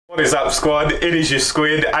What is up, squad? It is your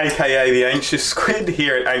Squid, aka the Anxious Squid,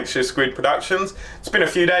 here at Anxious Squid Productions. It's been a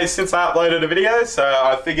few days since I uploaded a video, so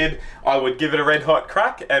I figured I would give it a red hot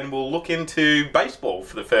crack and we'll look into baseball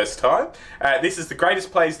for the first time. This is the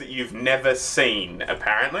greatest plays that you've never seen,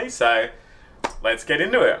 apparently, so let's get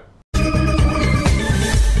into it.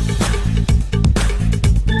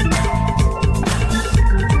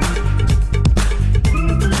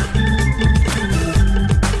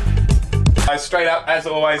 Straight up, as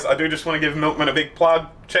always, I do just want to give Milkman a big plug.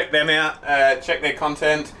 Check them out, check their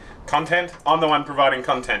content. I'm the one providing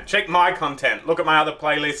content. Check my content, look at my other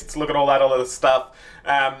playlists, look at all that other stuff.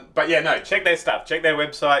 But yeah, no, check their stuff, check their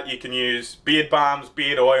website. You can use beard balms,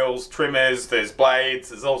 beard oils, trimmers, there's blades,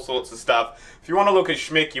 there's all sorts of stuff. If you want to look as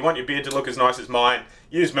schmick, you want your beard to look as nice as mine,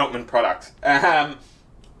 use Milkman products.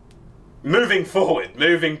 Moving forward,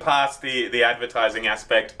 moving past the advertising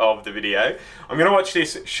aspect of the video, I'm going to watch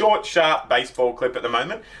this short, sharp baseball clip at the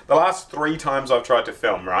moment. The last 3 times I've tried to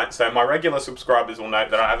film, right? So my regular subscribers will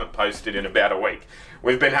note that I haven't posted in about a week.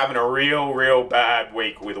 We've been having a real bad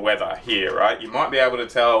week with weather here, right? You might be able to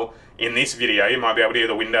tell in this video, you might be able to hear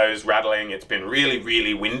the windows rattling. It's been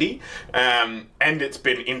really windy, and it's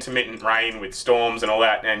been intermittent rain with storms and all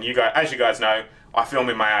that. And you guys, as you guys know, I film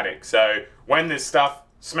in my attic. So when there's stuff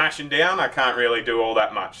smashing down, I can't really do all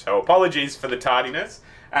that much. So apologies for the tardiness,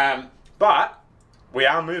 but we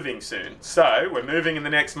are moving soon. So we're moving in the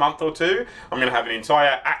next month or two. I'm going to have an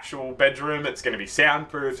entire actual bedroom. It's going to be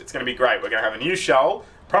soundproof. It's going to be great. We're going to have a new show.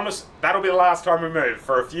 Promise that'll be the last time we move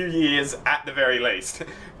for a few years at the very least.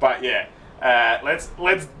 But yeah, let's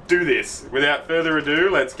do this. Without further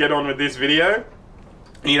ado, let's get on with this video.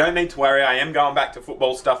 You don't need to worry. I am going back to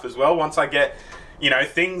football stuff as well. Once I get, you know,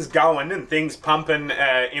 things going and things pumping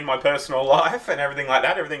in my personal life and everything like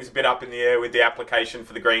that. Everything's a bit up in the air with the application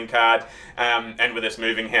for the green card and with this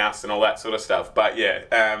moving house and all that sort of stuff. But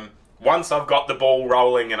yeah, once I've got the ball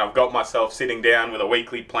rolling and I've got myself sitting down with a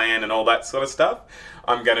weekly plan and all that sort of stuff,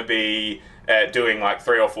 I'm going to be doing like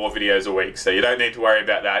 3 or 4 videos a week. So you don't need to worry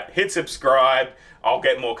about that. Hit subscribe. I'll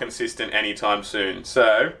get more consistent anytime soon.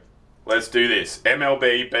 So let's do this.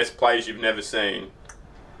 MLB, best plays you've never seen.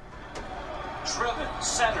 Driven,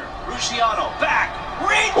 center, Luciano, back,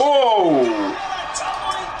 reach! Oh!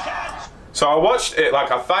 So I watched it,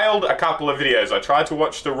 like I failed a couple of videos. I tried to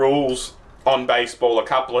watch the rules on baseball a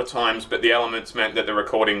couple of times, but the elements meant that the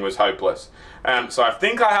recording was hopeless. So I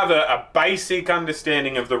think I have a basic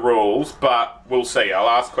understanding of the rules, but we'll see. I'll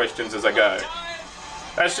ask questions as I go.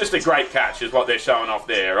 That's just a great catch, is what they're showing off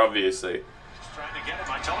there, obviously. Just trying to get him.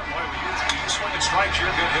 I told him, boy, you swing and strikes, you're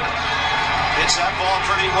a good hitter. Hits that ball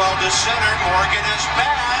pretty well to center. Morgan is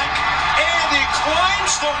back, and he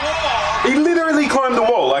climbs the wall. He literally climbed the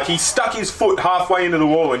wall. Like, he stuck his foot halfway into the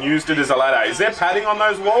wall and used it as a ladder. Is there padding on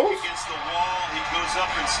those walls? Against the wall, he goes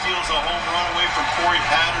up and steals a home run away from Corey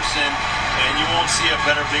Patterson, and you won't see a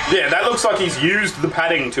better big league. Yeah, that looks like he's used the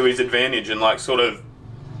padding to his advantage and, like, sort of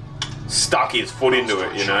stuck his foot into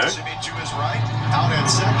it, you know? To his right, out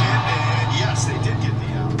at second, and yes, they did get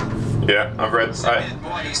the out. Yeah, I've read.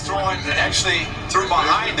 He's throwing, actually threw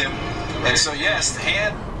behind him, and so yes, the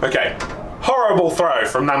hand. Okay, horrible throw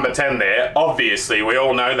from number 10 there. Obviously, we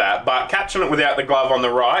all know that, but catching it without the glove on the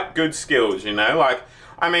right, good skills, you know. Like,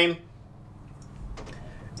 I mean,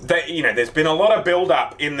 you know, there's been a lot of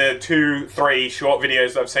build-up in the 2-3 short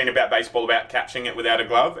videos I've seen about baseball about catching it without a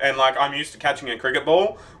glove, and like I'm used to catching a cricket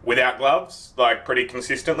ball without gloves, like pretty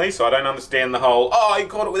consistently, so I don't understand the whole "oh, you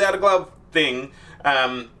caught it without a glove" thing.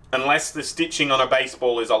 Unless the stitching on a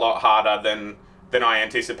baseball is a lot harder than I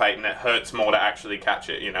anticipate and it hurts more to actually catch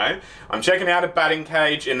it, you know? I'm checking out a batting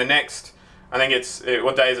cage in the next, I think it's,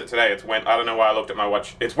 what day is it today? I don't know why I looked at my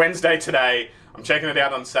watch. It's Wednesday today. I'm checking it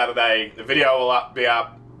out on Saturday. The video will be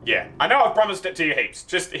up. Yeah, I know I've promised it to you heaps.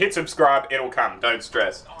 Just hit subscribe, it'll come. Don't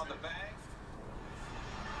stress. On the bag.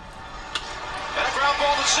 And a ground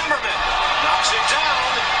ball to Zimmerman. Knocks it down.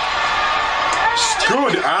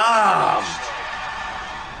 Good arm.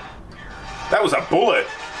 That was a bullet.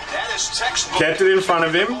 That is textbook. Kept it in front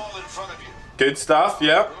of him. Good stuff,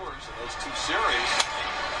 yep. Those 2 series.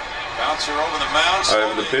 Bouncer over the mound.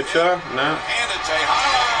 Over the pitcher, no. And it's a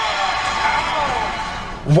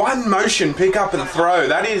one motion, pick up and throw.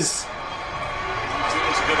 That is...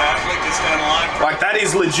 Jules, a good athlete, gets down the line. Like, that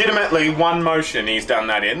is legitimately one motion he's done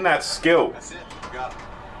that in. That's skill. That's it. You got it.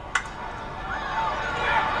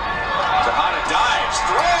 Tejada dives,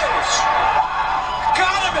 throws.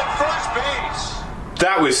 Got him at first base.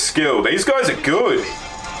 That was skill. These guys are good.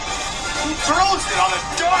 He throws it on a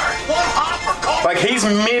dart. One hopper. Like, he's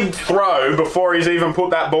mid-throw before he's even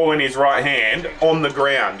put that ball in his right hand on the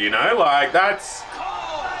ground, you know? Like, that's...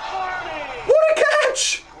 What a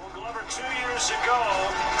catch!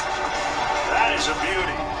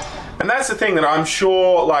 And that's the thing that I'm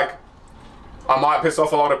sure, like, I might piss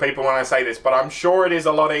off a lot of people when I say this, but I'm sure it is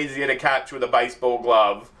a lot easier to catch with a baseball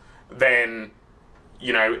glove than,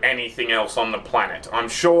 you know, anything else on the planet. I'm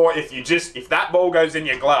sure if that ball goes in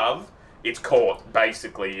your glove, it's caught,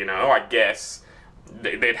 basically, you know, I guess.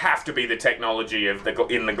 There'd have to be the technology of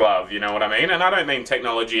in the glove, you know what I mean? And I don't mean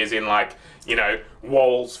technology as in, like, you know,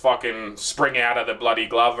 walls fucking spring out of the bloody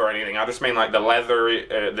glove or anything. I just mean, like, the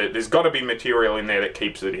leather, there's got to be material in there that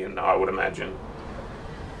keeps it in, I would imagine.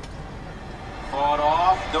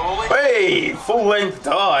 Hey, full-length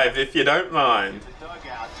dive, if you don't mind.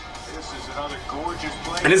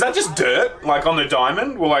 And is that just dirt, like, on the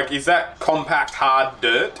diamond? Well, like, is that compact, hard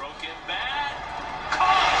dirt?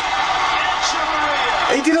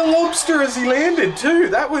 He did a lobster as he landed, too.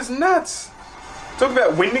 That was nuts. Talk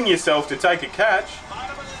about winding yourself to take a catch.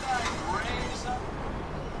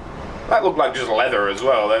 That looked like just leather as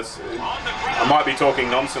well. I might be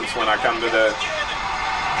talking nonsense when I come to the...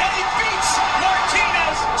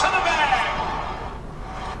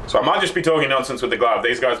 So I might just be talking nonsense with the glove.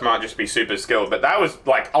 These guys might just be super skilled. But that was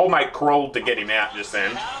like, old mate crawled to get him out just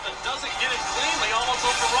then.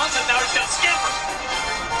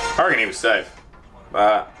 I reckon he was safe.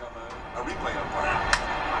 But...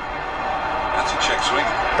 That's a check swing.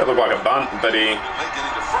 That looked like a bunt, but he...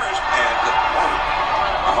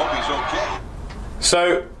 I hope he's okay.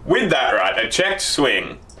 So, with that, right, a checked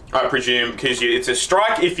swing, I presume, because it's a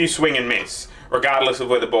strike if you swing and miss, regardless of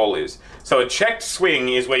where the ball is. So a checked swing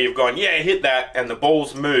is where you've gone, yeah, hit that, and the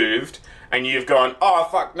ball's moved, and you've gone, oh,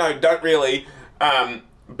 fuck, no, don't really,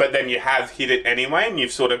 but then you have hit it anyway, and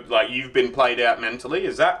you've sort of, like, you've been played out mentally.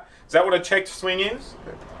 Is that what a checked swing is?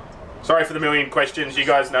 Sorry for the million questions. You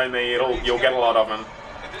guys know me. You'll get a lot of them.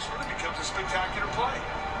 And this really becomes a spectacular play.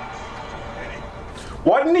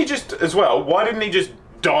 Why didn't he just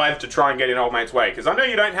dive to try and get in old mate's way? Because I know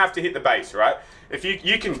you don't have to hit the base, right? If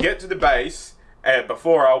you can get to the base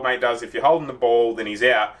before old mate does. If you're holding the ball, then he's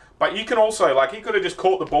out. But you can also, like, he could have just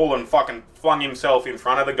caught the ball and fucking flung himself in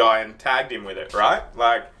front of the guy and tagged him with it, right?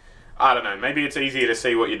 Like, I don't know. Maybe it's easier to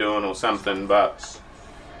see what you're doing or something, but...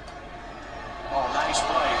 Oh, nice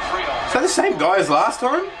play. 3-0. Is that the same guy as last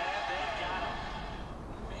time?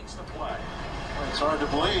 Makes the play. It's hard to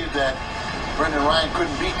believe that Brendan Ryan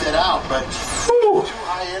couldn't beat that out, but Ooh. Two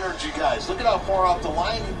high-energy guys. Look at how far off the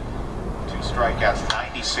line. 2 strikeouts,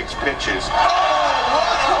 96 pitches. Oh,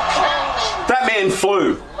 what a catch! That man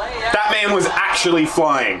flew. That man was actually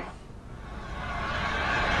flying.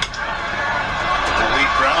 The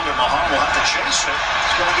lead grounder, Mahan will have to chase it.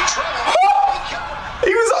 It's going to be trouble.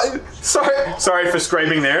 He was sorry for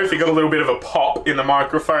screaming there if you got a little bit of a pop in the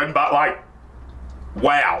microphone, but like,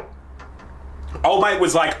 wow. Old mate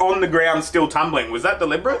was like on the ground still tumbling. Was that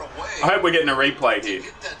deliberate? I hope we're getting a replay here.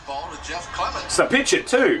 Hit that ball to Jeff Clemens. It's a pitcher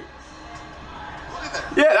too. Look at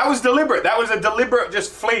that. Yeah, that was deliberate. That was a deliberate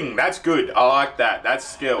just fling. That's good. I like that. That's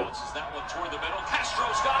skill. That one toward the middle.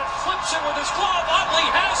 Castro's got it. Flips it with his glove. Utley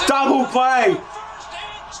has it. Double play. First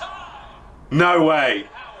and time. No way.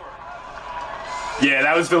 Yeah,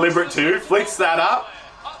 that was deliberate too. Flicks that up.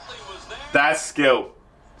 Utley was there. That's skill.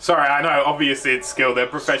 Sorry, I know, obviously it's skill. They're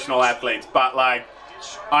professional athletes. But, like,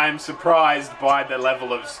 I am surprised by the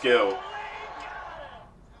level of skill.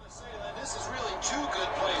 This is really 2 good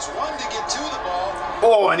plays. One to get to the ball.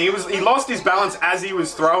 Oh, and he lost his balance as he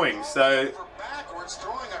was throwing, so... For backwards,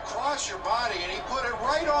 throwing across your body, and he put it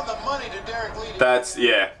right on the money to Derek Lee. That's,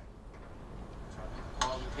 yeah.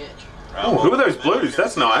 Oh, who are those Blues?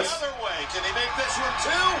 That's nice. The other way. Can he make this one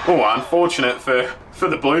too? Oh, unfortunate for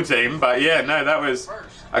the blue team, but yeah, no, that was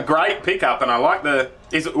a great pickup, and I like the...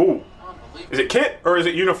 Is it kit or is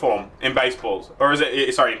it uniform in baseballs? Or is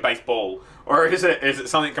it, sorry, in baseball? Or is it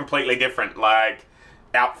something completely different, like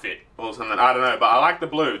outfit or something? I don't know, but I like the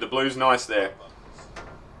blue. The blue's nice there.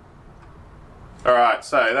 Alright,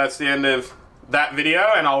 so that's the end of that video,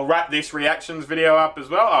 and I'll wrap this reactions video up as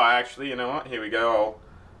well. Oh, actually, you know what? Here we go. I'll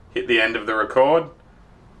hit the end of the record.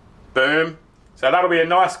 Boom. So that'll be a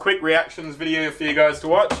nice quick reactions video for you guys to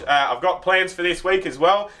watch. I've got plans for this week as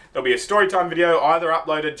well. There'll be a storytime video either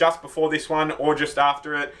uploaded just before this one or just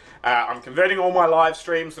after it. I'm converting all my live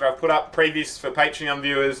streams that I've put up previous for Patreon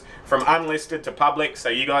viewers from unlisted to public, so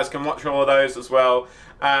you guys can watch all of those as well.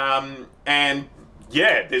 And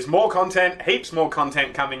yeah, there's more content, heaps more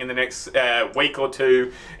content coming in the next week or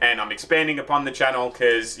two, and I'm expanding upon the channel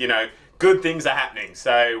because, you know, good things are happening.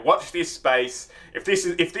 So watch this space. If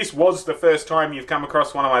this was the first time you've come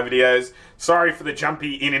across one of my videos, sorry for the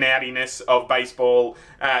jumpy in and outiness of baseball,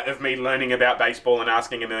 of me learning about baseball and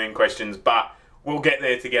asking 1 million questions, but we'll get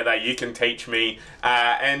there together. You can teach me,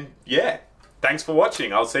 and yeah, thanks for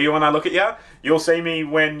watching. I'll see you when I look at you. You'll see me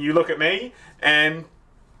when you look at me, and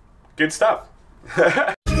good stuff.